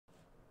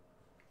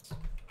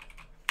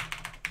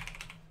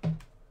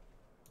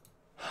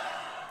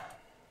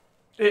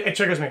It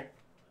triggers me.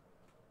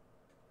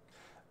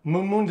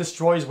 Moon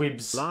destroys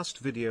weebs. Last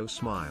video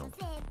smile.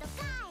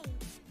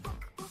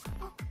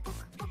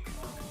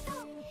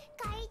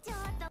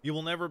 You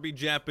will never be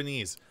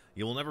Japanese.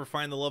 You will never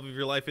find the love of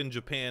your life in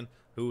Japan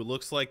who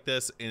looks like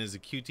this and is a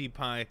cutie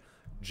pie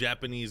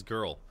Japanese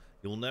girl.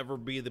 You will never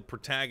be the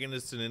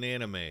protagonist in an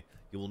anime.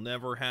 You will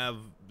never have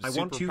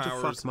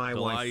superpowers that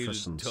allow you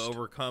to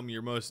overcome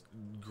your most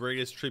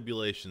greatest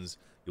tribulations.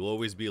 You'll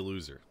always be a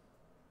loser.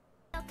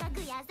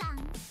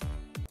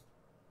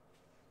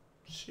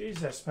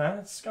 Jesus, man.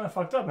 It's kind of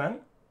fucked up, man.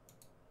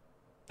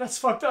 That's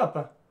fucked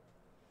up.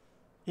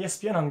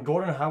 ESPN on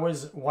Gordon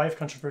Howard's wife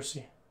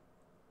controversy.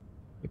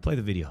 We play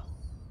the video.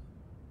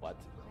 What?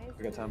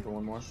 We got time for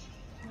one more?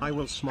 I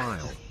will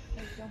smile.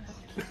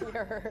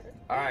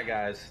 Alright,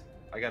 guys.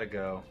 I gotta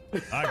go.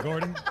 Alright,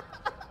 Gordon.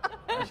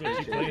 Appreciate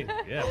you playing.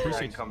 Yeah,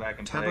 appreciate you. Come back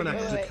and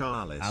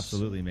play.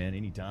 Absolutely, man.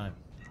 Anytime.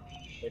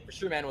 Hey, for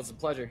sure, man. It was a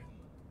pleasure.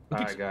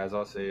 Alright, guys.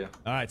 I'll see you.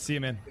 Alright, see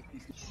you, man.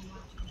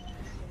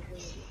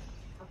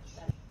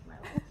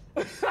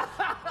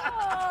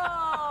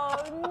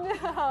 Oh,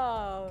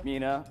 no.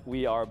 Mina,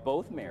 we are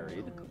both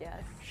married.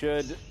 Yes.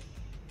 Should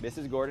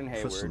Mrs. Gordon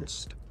Hayward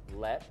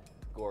let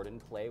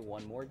Gordon play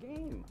one more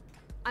game?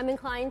 I'm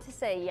inclined to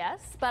say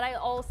yes, but I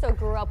also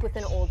grew up with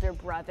an older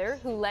brother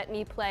who let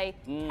me play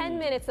 10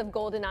 minutes of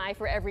GoldenEye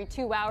for every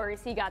 2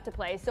 hours he got to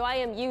play, so I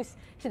am used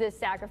to this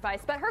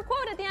sacrifice. But her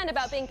quote at the end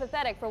about being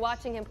pathetic for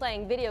watching him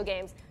playing video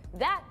games,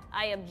 that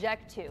I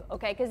object to,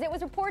 okay? Because it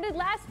was reported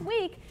last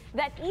week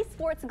that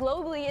esports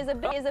globally is a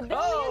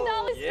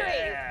billion-dollar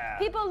stream.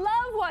 People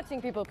love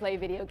watching people play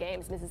video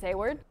games, Mrs.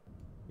 Hayward.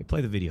 We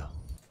play the video.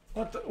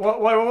 What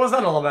was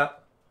that all about?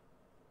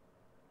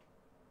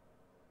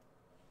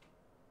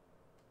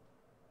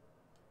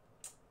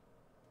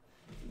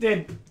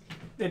 The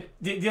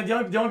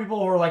only people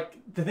who are like,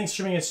 they think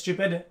streaming is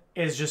stupid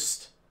is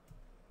just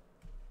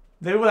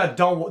the people that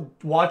don't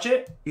watch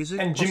it. Is it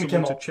and Jimmy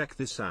possible Kimmel. to check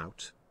this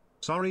out?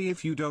 Sorry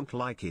if you don't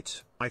like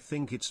it. I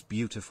think it's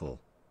beautiful.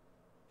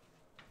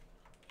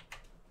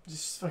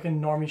 Just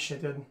fucking normie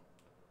shit, dude.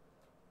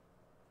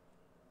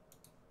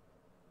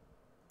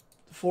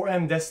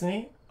 4M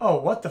Destiny?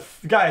 Oh, what the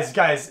f- Guys,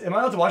 am I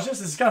allowed to watch this?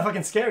 This is kind of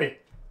fucking scary.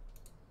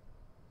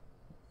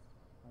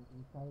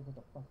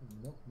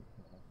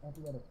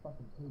 Every other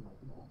fucking page,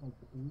 like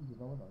the age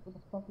is over. What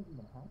the fuck is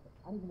even happening?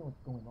 I don't even know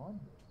what's going on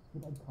here.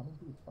 Did I come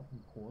into his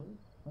fucking core?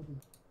 Like,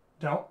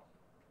 Don't.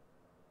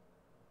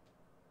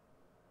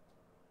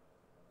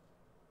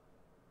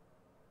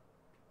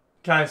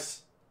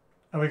 Guys,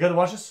 are we good to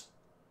watch this?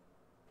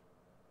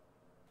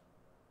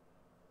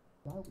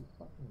 that was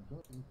fucking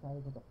good. He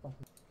started with a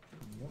fucking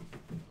milk.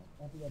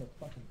 Every other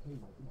fucking page,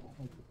 like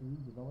the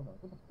age is over.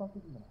 What the fuck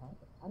is even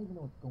happening? I don't even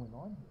know what's going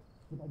on here.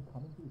 Did I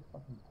come into his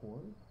fucking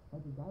core?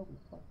 Like the guy was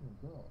fucking a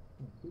girl,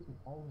 and his dick was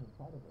all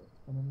inside of her,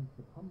 and then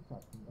the cum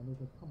sucked him, and they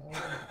just come all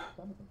over his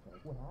stomach and stuff.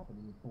 What happened?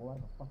 He was blow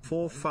out of a fucking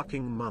 4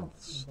 fucking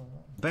months.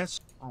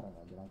 Best. I don't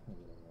know, dude. I can't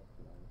get into this,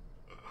 you know.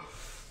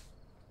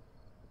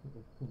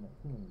 There's too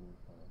many memes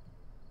for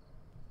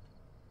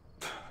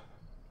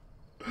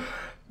it.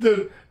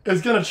 Dude,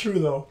 it's kind of true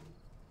though.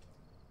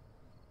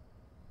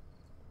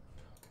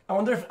 I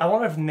wonder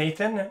if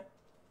Nathan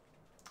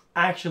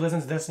actually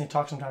listens to Destiny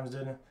talk sometimes,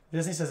 dude.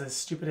 Disney says the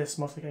stupidest,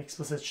 most like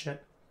explicit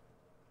shit.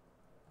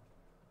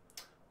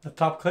 The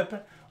top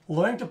clip,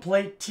 learning to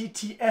play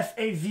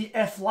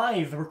TTFAVF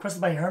live,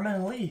 requested by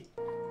Herman Lee.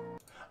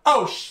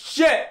 Oh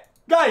shit,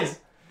 guys!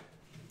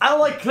 I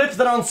like clips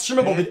that are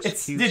unstreamable. It's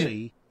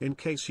xQc, in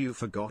case you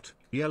forgot,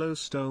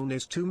 Yellowstone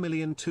is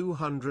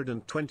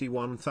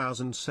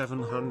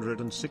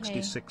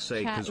 2,221,766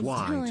 acres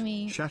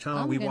wide. Chat,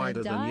 are we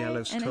wider than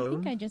Yellowstone? And I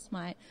think I just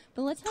might.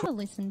 But let's have a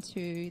listen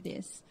to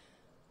this.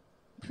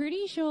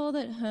 Pretty sure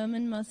that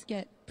Herman must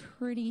get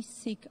pretty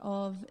sick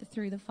of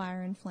Through the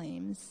Fire and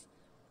Flames.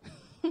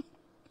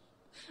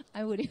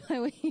 I would if I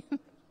were him.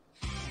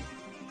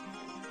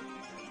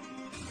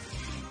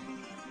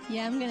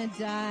 Yeah, I'm gonna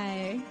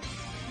die.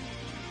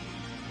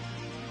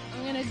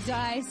 I'm gonna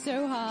die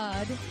so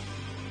hard.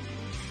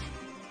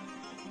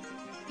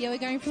 Yeah, we're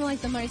going from like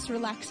the most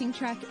relaxing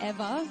track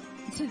ever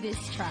to this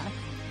track.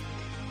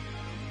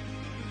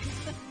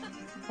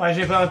 Why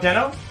did you play on the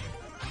piano?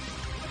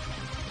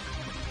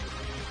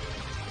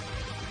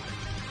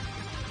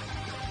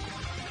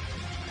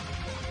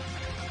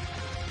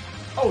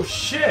 Oh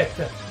shit!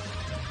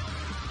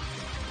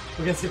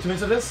 We can skip 2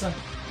 minutes of this?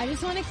 I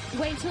just want to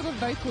wait till the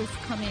vocals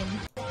come in.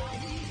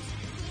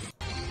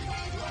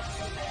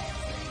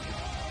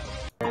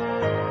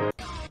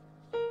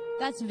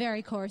 That's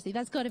very chorusy.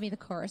 That's got to be the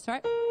chorus,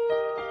 right?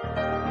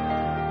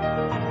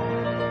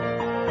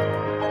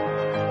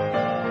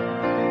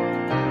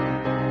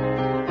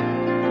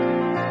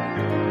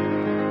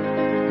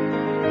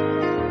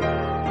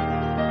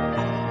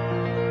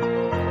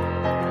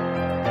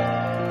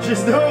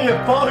 She's doing a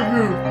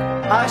pogu!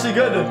 Actually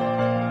good.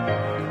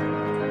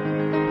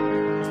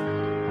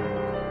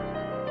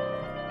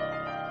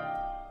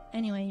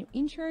 Anyway,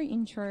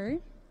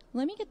 intro.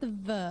 Let me get the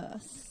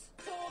verse.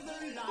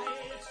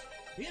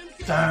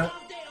 Dun,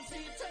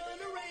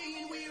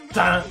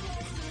 Dun.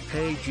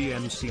 Hey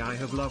GMC, I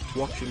have loved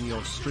watching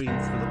your stream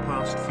for the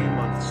past few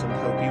months and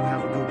hope you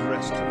have a good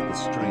rest of the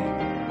stream.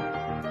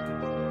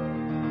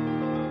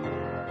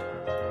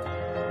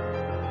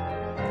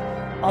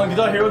 On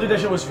Guitar Hero, dude, that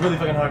shit was really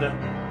fucking hard.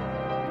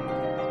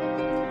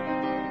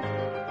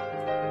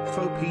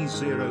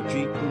 P0G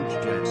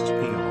Pooch Jets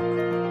Piog.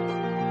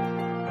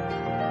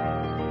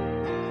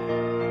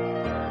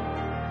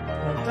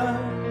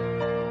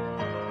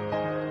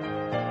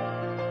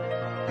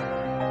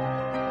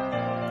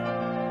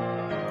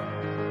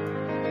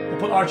 We'll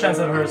put our chance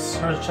at hers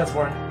chance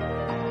born.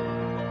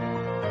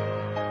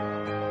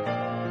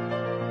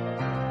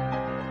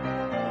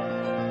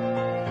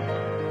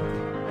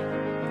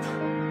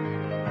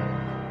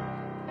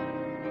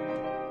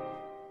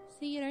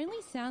 See, it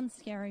only sounds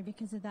scary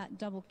because of that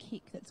double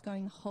kick that's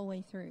going the whole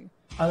way through.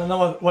 I don't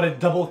know what a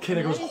double kick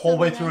that goes the whole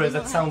way through is.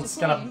 That sounds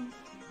kind of...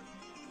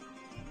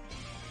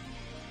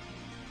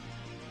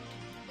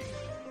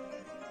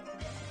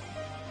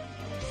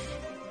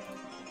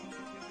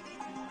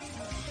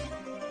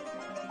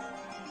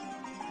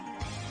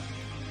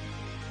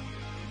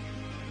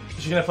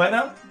 Is she gonna play it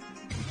now?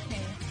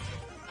 Okay.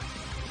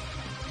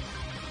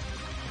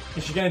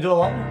 Is she gonna do it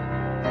alone?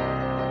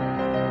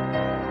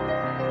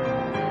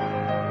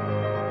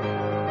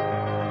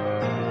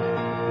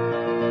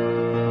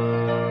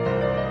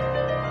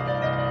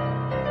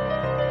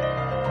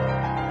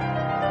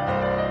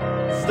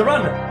 This is the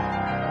run.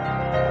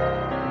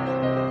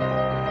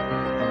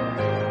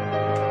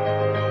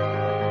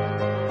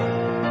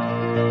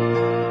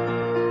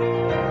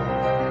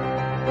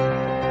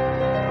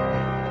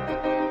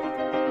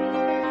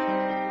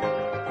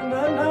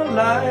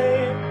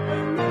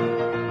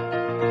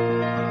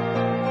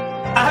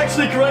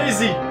 Actually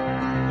crazy.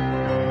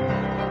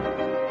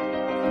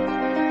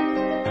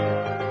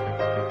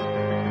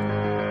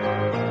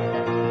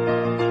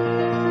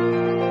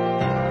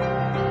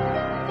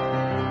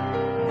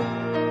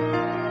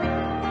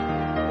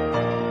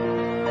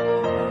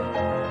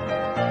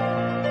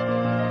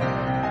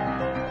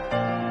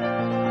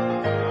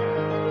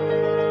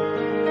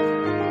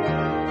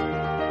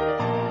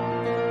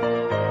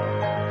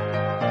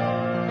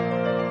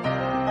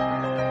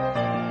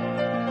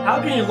 How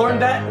can you learn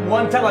that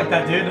one time like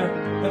that, dude?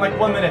 In like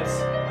 1 minute.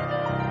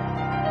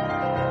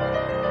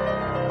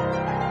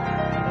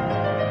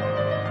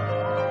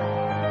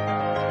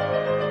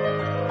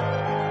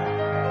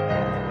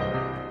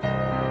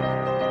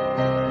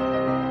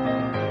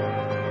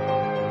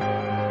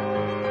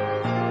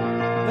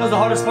 That was the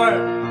hardest part.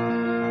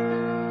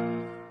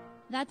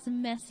 That's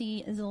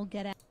messy as all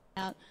get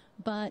out,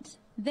 but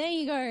there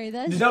you go.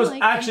 That's Dude, that was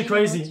like actually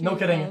crazy. two No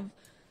kidding. of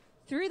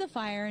Through the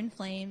Fire and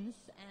Flames,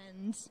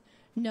 and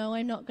no,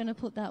 I'm not going to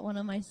put that one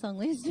on my song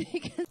list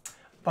because...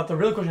 But the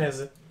real question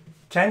is,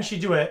 can she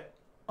do it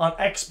on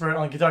expert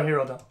on Guitar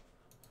Hero though?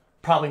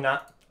 Probably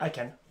not. I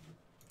can.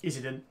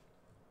 Easy, dude.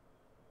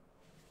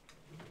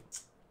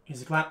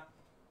 Easy clap.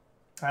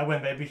 I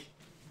win, baby.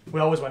 We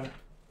always win.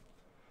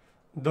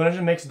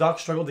 Donation makes Doc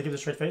struggle to keep the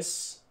straight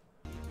face.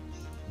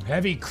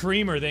 Heavy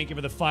Creamer, thank you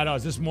for the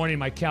 $5. This morning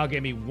my cow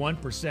gave me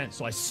 1%,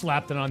 so I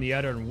slapped it on the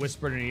udder and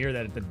whispered in her ear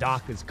that the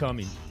doc is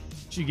coming.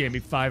 She gave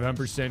me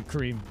 500%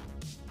 cream.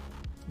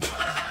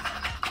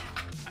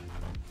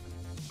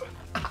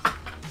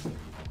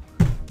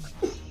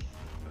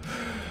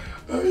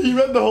 He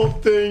read the whole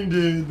thing,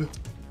 dude.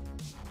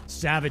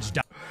 Savage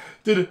doc.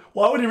 Dude,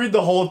 why would he read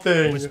the whole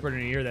thing? Whispered in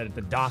her ear that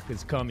the doc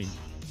is coming.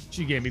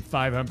 She gave me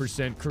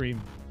 500%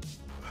 cream.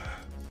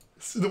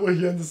 See the way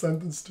he ends the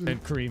sentence, too.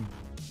 And cream.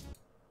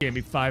 Gave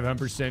me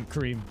 500%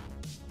 cream.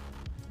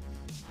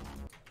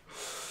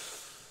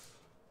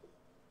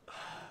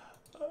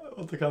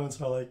 What the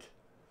comments are like.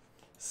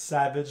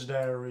 Savage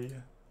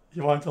diarrhea.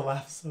 You want to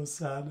laugh so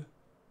sad.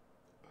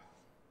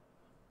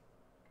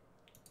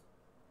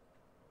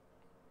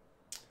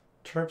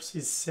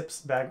 Terpsy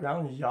Sips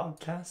background,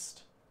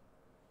 Yogcast.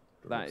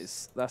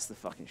 That's the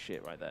fucking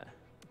shit right there.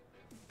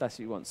 That's what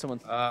you want. Someone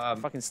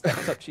fucking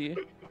steps up to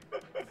you.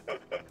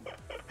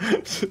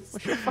 What's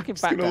your fucking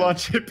background? Gonna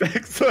launch it back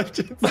What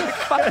the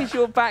fuck is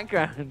your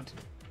background?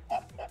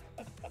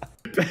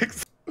 What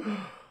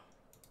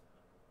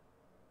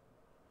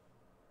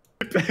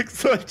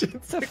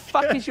the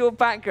fuck is your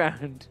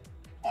background?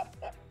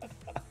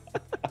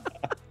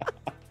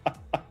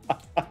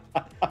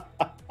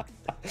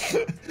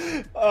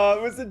 Oh,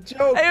 it was a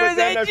joke. It was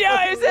a joke.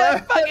 It was a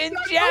fucking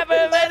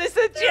jabber, man. It's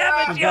a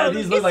jabber joke.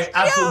 These look like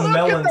absolute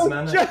melons,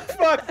 man.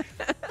 Fuck.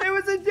 It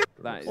was a joke.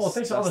 Oh,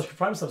 thanks for all those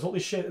prime subs. Holy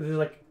shit, there's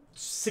like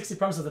 60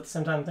 prime subs at the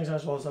same time. Thanks so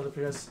much for all those other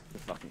guys. The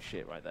fucking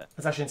shit right there.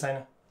 That's actually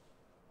insane.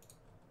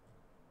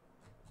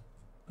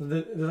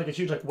 There's like a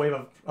huge like wave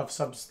of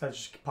subs that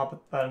just pop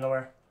up out of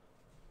nowhere.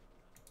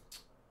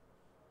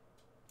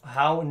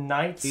 How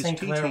Knight Is St.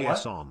 Clair TTS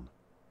what? on?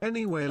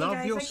 Anyway, love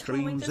guys, your I can't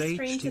streams. wait to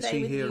stream today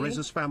HTC with here you. is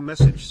a spam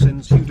message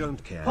since you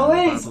don't care.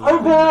 Police, about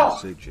over!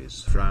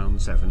 messages. Frown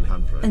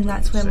 700. And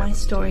that's where my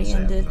story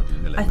ended.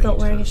 I thought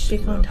wearing a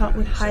stick on top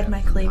would hide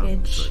my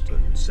cleavage,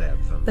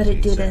 but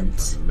it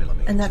didn't.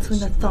 And that's when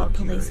the thought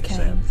police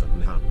came.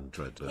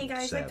 Hey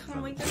guys, I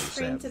can't wait to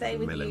stream today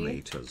with you.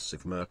 Millimeters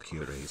of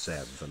mercury, Okay,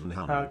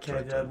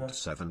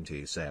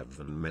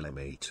 777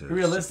 millimeters.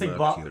 Realistic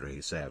bot.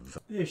 Mercury 7.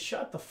 Dude,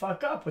 shut the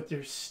fuck up with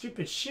your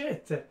stupid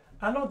shit.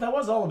 I don't know what that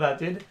was all about,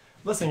 dude.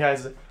 Listen,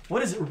 guys,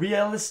 what is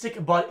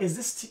realistic bot? Is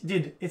this,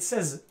 dude? It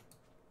says.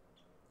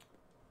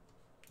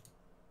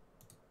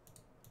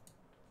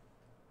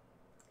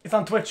 It's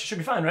on Twitch. Should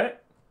be fine, right?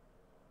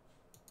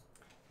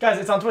 Guys,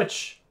 it's on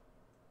Twitch.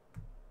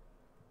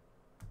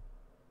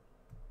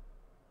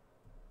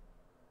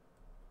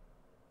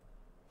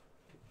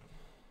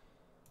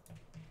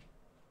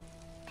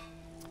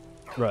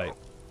 Right.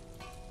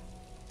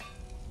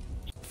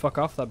 Fuck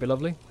off, that'd be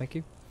lovely. Thank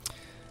you.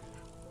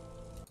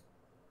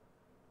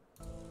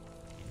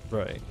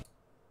 Right.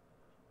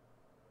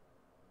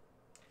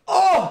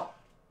 Oh!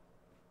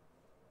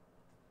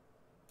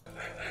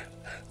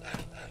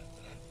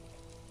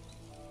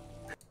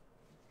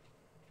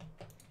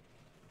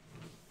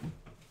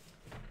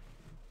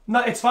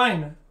 No, it's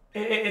fine.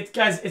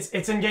 Guys,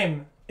 it's in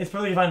game. It's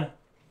perfectly fine.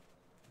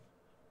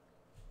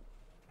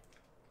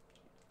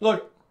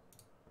 Look,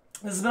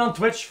 this has been on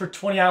Twitch for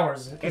 20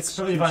 hours. It's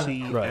perfectly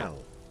fine. Right.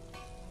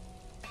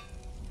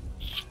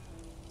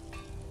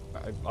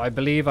 I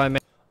believe I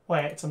may.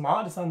 Wait, it's a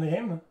mod. It's not in the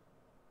game.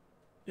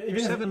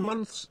 Even 7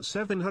 months,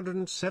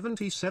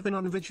 777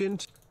 on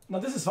Vigint. No,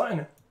 this is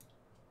fine.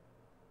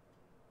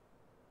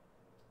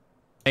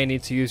 I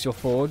need to use your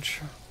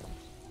forge.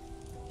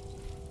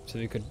 So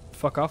you could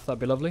fuck off, that'd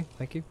be lovely.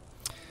 Thank you.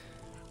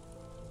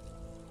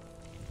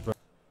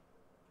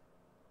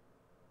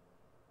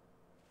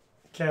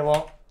 Okay,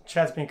 well,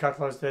 chat's being cut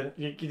close, dude.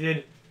 You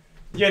did.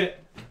 Okay,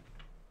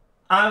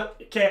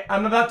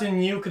 I'm about to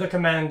nuke the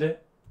command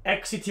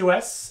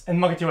xCTOS and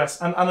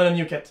MugTOS. I'm gonna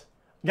nuke it.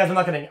 Guys, I'm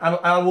not kidding.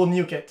 I will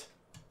nuke it.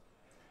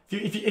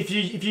 If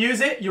you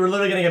use it, you're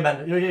literally gonna get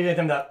banned. You're gonna get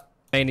timed out.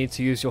 I need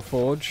to use your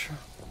forge.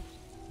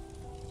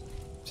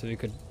 So you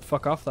could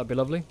fuck off, that'd be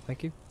lovely.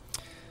 Thank you.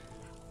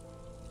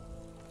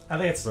 I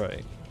think it's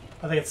right.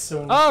 I think it's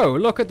soon. Oh,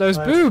 look at those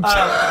boobs!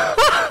 What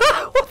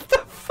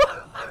the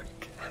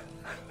fuck?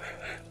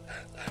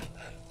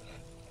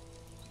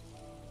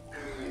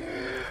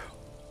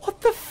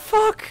 What the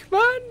fuck,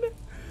 man?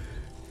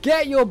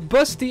 Get your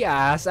busty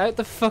ass out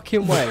the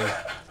fucking way.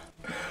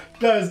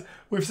 Guys,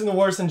 we've seen the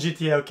worst in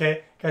GTA,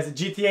 okay? Guys,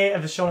 GTA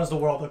have shown us the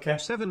world, okay?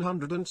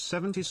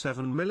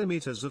 777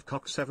 millimeters of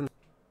cock 7.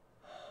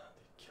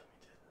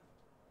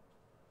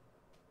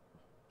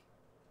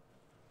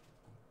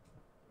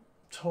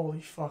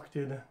 Holy fuck,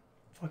 dude.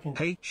 Fucking.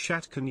 Hey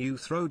chat, can you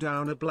throw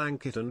down a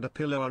blanket and a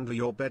pillow under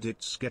your bed?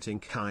 It's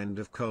getting kind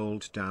of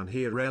cold down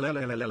here. Like,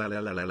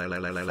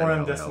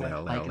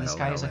 this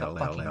guy is like a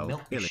fucking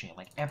milk machine.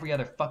 Like, every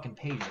other fucking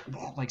page,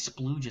 like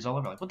splooges all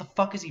over. Like, what the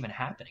fuck is even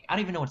happening? I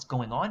don't even know what's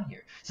going on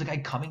here. Is the guy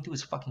coming through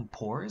his fucking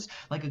pores?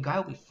 Like, a guy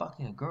will be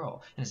fucking a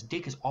girl, and his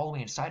dick is all the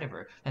way inside of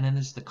her, and then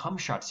there's the cum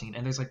shot scene,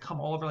 and there's like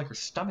cum all over like her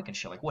stomach and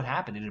shit. Like, what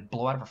happened? Did it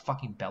blow out of her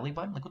fucking belly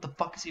button? Like, what the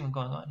fuck is even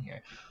going on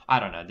here? I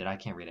don't know, dude. I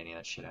can't read any of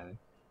that shit either.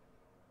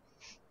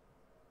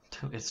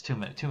 It's too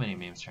many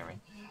memes for me.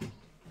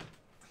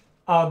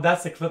 Oh,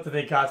 that's the clip that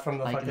they got from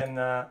the fucking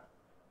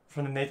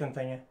from the Nathan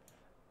thing.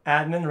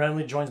 Admin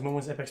randomly joins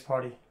Moon's Apex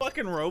party.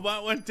 Fucking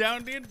robot went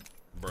down, dude.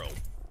 Bro.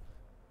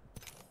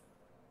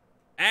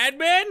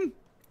 Admin?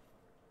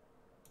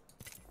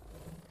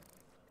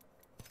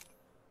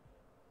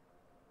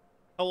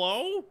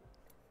 Hello?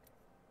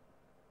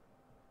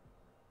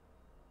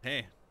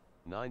 Hey.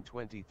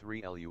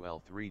 923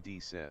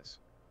 LUL3D says.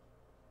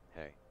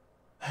 Hey.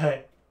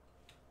 Hey.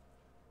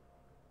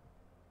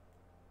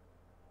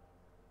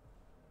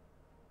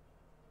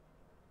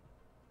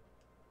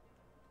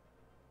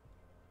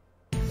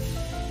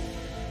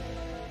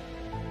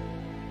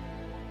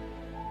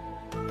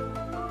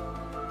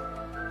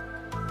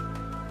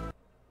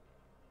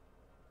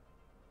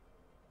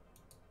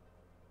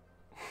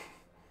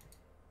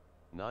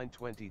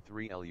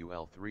 .923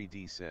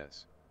 LUL3D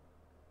says.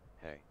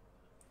 Hey.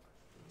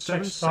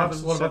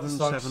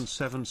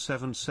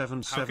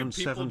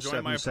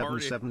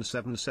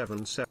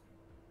 77777777777777777.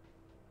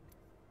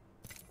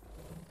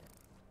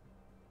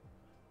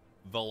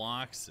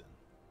 Veloxin.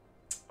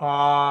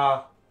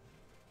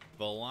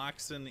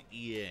 Veloxin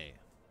EA.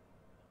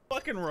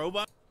 Fucking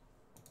robot.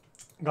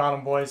 Got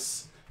him,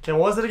 boys. Okay,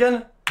 what was it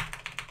again?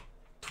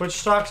 Twitch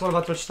stocks? What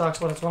about Twitch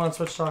stocks? What's going on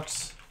Twitch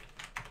stocks?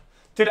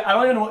 Dude, I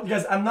don't even know what,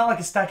 guys, I'm not like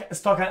a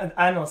stock analyst.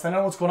 I don't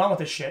know what's going on with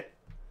this shit.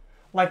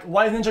 Like,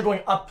 why is Ninja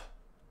going up?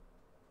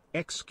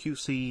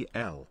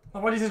 xQcL.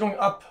 Like, why is he going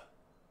up?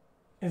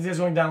 Is he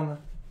going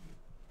down?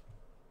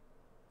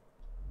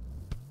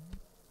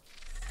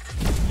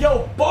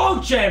 Yo,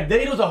 Bogchamp!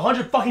 They was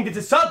 100 fucking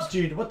gifted subs,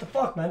 dude! What the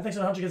fuck, man? Thanks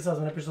for 100 gifted subs,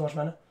 man. I appreciate so much,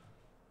 man.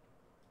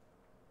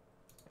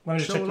 Let me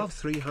just check. Love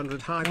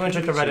 300 high. Let me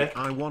check the Reddit.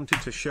 I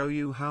wanted to show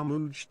you how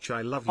much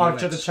I love you. Oh,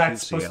 check the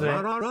chat's supposed to.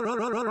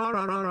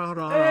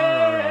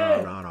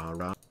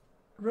 Hey!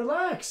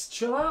 Relax,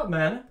 chill out,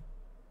 man.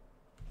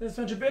 There's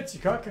 100 bits,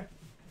 you cock.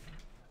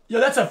 Yo,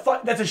 that's a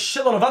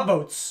shitload of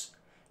upvotes.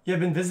 You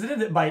have been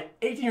visited by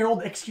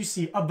 18-year-old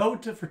xQc.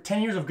 Upvote for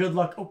 10 years of good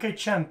luck. Okay,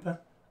 champ.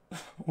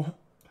 What?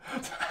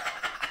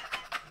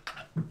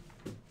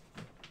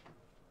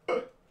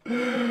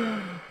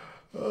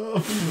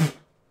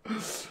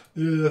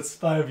 Dude, that's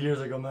 5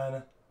 years ago,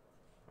 man.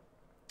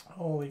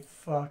 Holy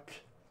fuck.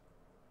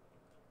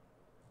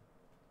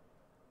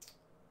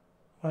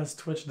 What has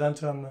Twitch done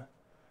to him?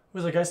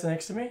 Who's the guy sitting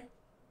next to me?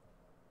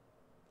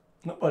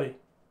 Nobody.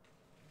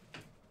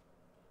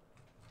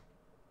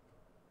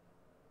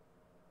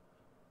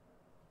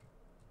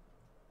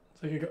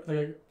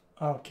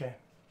 Okay.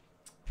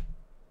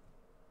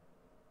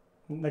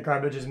 The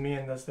garbage is me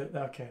and that's it.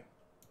 Okay.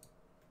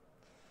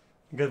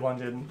 Good one,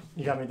 dude.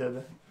 You got me,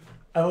 dude.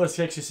 Oh, it's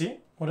xQc?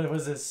 What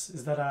is this?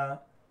 Is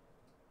that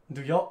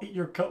do y'all eat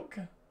your Coke?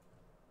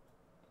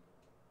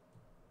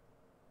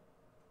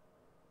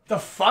 The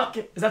fuck?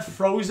 Is that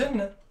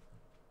frozen?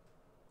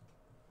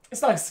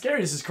 It's not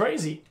scary, this is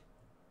crazy.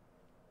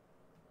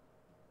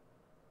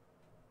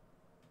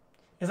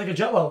 It's like a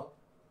Jell-O.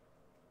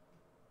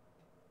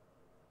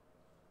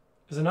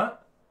 Is it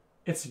not?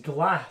 It's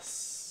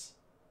glass.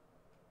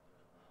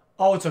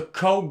 Oh, it's a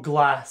Coke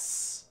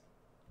glass.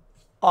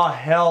 Oh,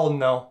 hell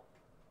no.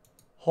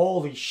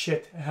 Holy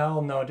shit.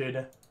 Hell no,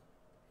 dude.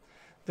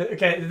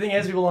 Okay, the thing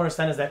is, people don't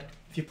understand is that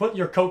if you put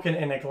your Coke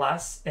in a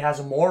glass, it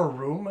has more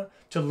room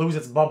to lose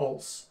its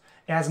bubbles.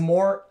 It has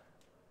more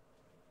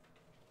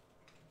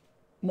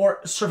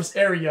surface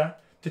area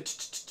to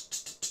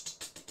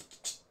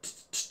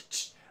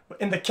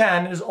in the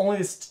can, there's only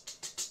this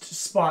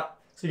spot,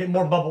 so you get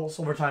more bubbles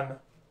over time.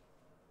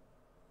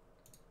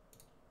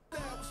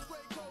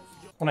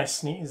 When I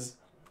sneeze.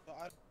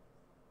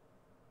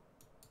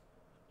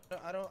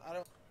 I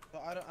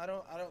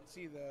don't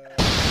see the.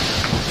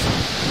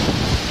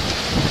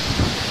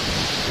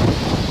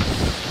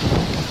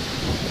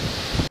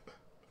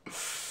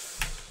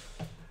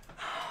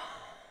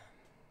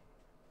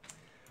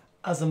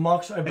 As a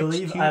mock, I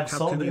believe I have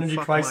solved the energy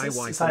crisis.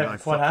 Yes, I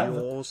quite have.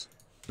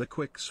 The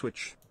quick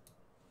switch.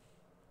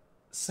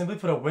 Simply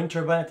put a wind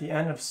turbine at the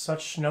end of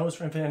such snows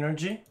for infinite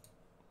energy.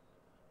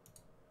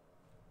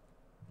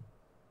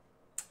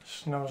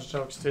 Snows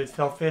jokes, dude.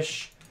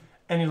 Fellfish.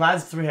 Any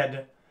lads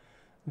 3-head.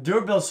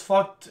 Doorbells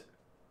fucked.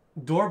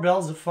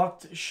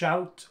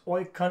 Shout.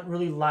 Oi cunt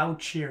really loud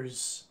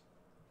cheers.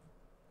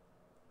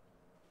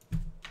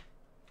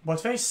 What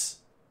face?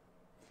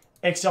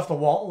 X off the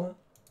wall.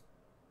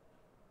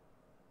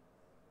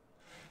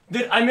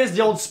 Dude, I miss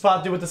the old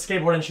spot, dude, with the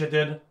skateboard and shit,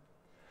 dude.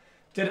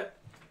 Dude,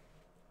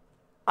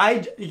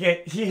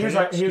 here's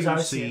how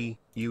I see it.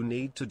 You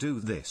need to do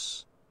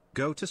this.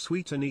 Go to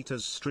Sweet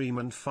Anita's stream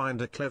and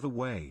find a clever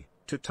way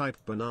to type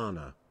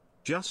banana.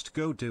 Just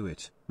go do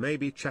it.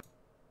 Maybe chat.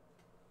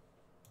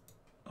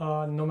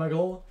 No, my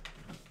goal.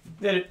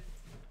 Dude,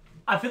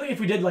 I feel like if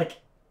we did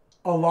like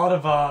a lot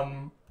of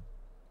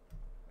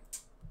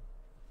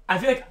I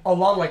feel like a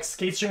lot of like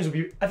skate streams would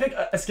be. I think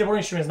a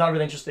skateboarding stream is not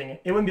really interesting.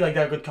 It wouldn't be like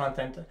that good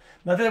content.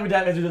 But I think we'd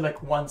have to do it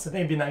like once. I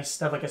think it'd be nice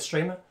to have like a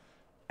stream,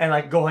 and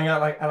like go hang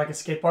out like at like a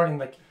skate park and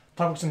like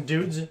talk with some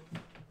dudes,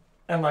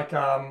 and like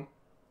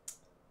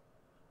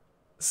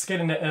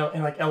skate in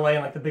like LA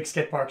and like the big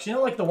skate parks. You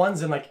know, like the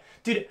ones in like,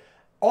 dude.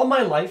 All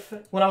my life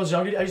when I was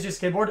younger, I used to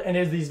skateboard and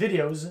there's these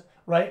videos,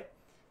 right?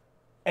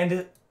 And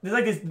there's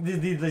like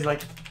these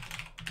like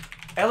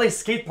LA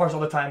skate parks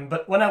all the time.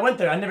 But when I went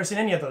there, I never seen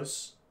any of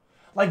those.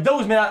 Like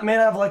those made out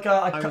of like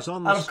I was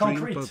on the out of stream,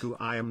 concrete. Bogu.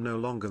 I am no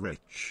longer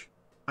rich.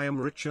 I am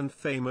rich and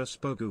famous,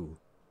 Bogu.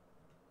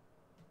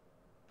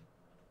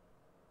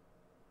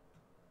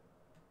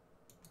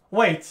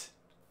 Wait.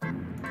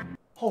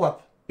 Hold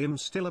up. I'm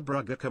still a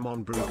brugger. Come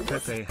on, brew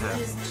Pepe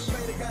hands.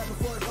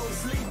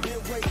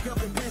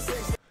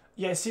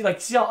 Yeah, see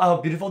how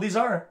beautiful these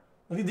are.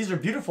 Like, these are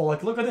beautiful.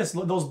 Like, look at this.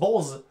 Look, those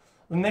bowls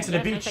next to the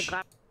beach.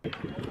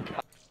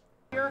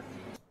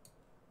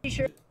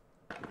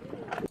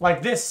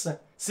 Like this.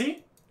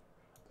 See?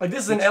 Like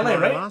this is in LA,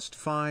 right? Last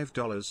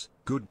 $5.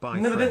 Goodbye.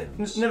 Never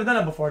done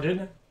it before,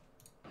 dude.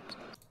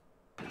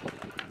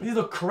 These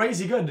look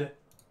crazy good.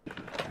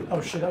 Oh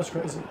shit, that was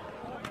crazy.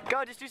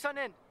 Go, just do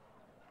something in.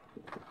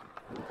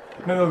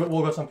 Maybe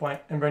we'll go at some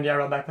point and bring the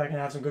arrow backpack and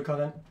have some good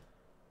content.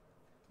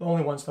 But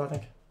only once though, I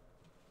think.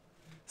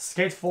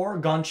 Skate 4,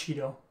 Gone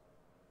Cheeto.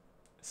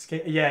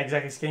 Yeah,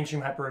 exactly. Skating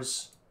Stream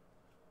Hypers.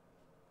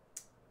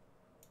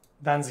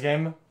 Dan's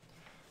game.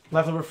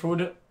 Leftover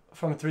food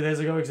from 3 days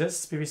ago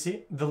exists.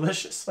 PVC.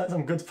 Delicious. That's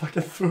some good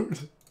fucking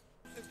food.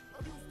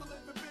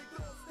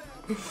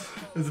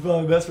 It's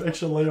probably best for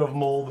extra layer of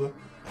mold.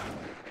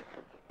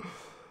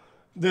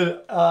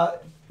 Dude,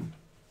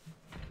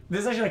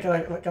 this is actually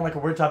kind of like a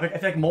weird topic. I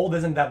feel like mold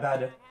isn't that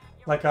bad.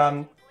 Like,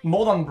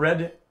 mold on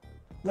bread,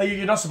 like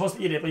you're not supposed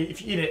to eat it, but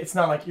if you eat it, it's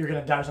not like you're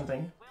gonna die or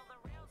something.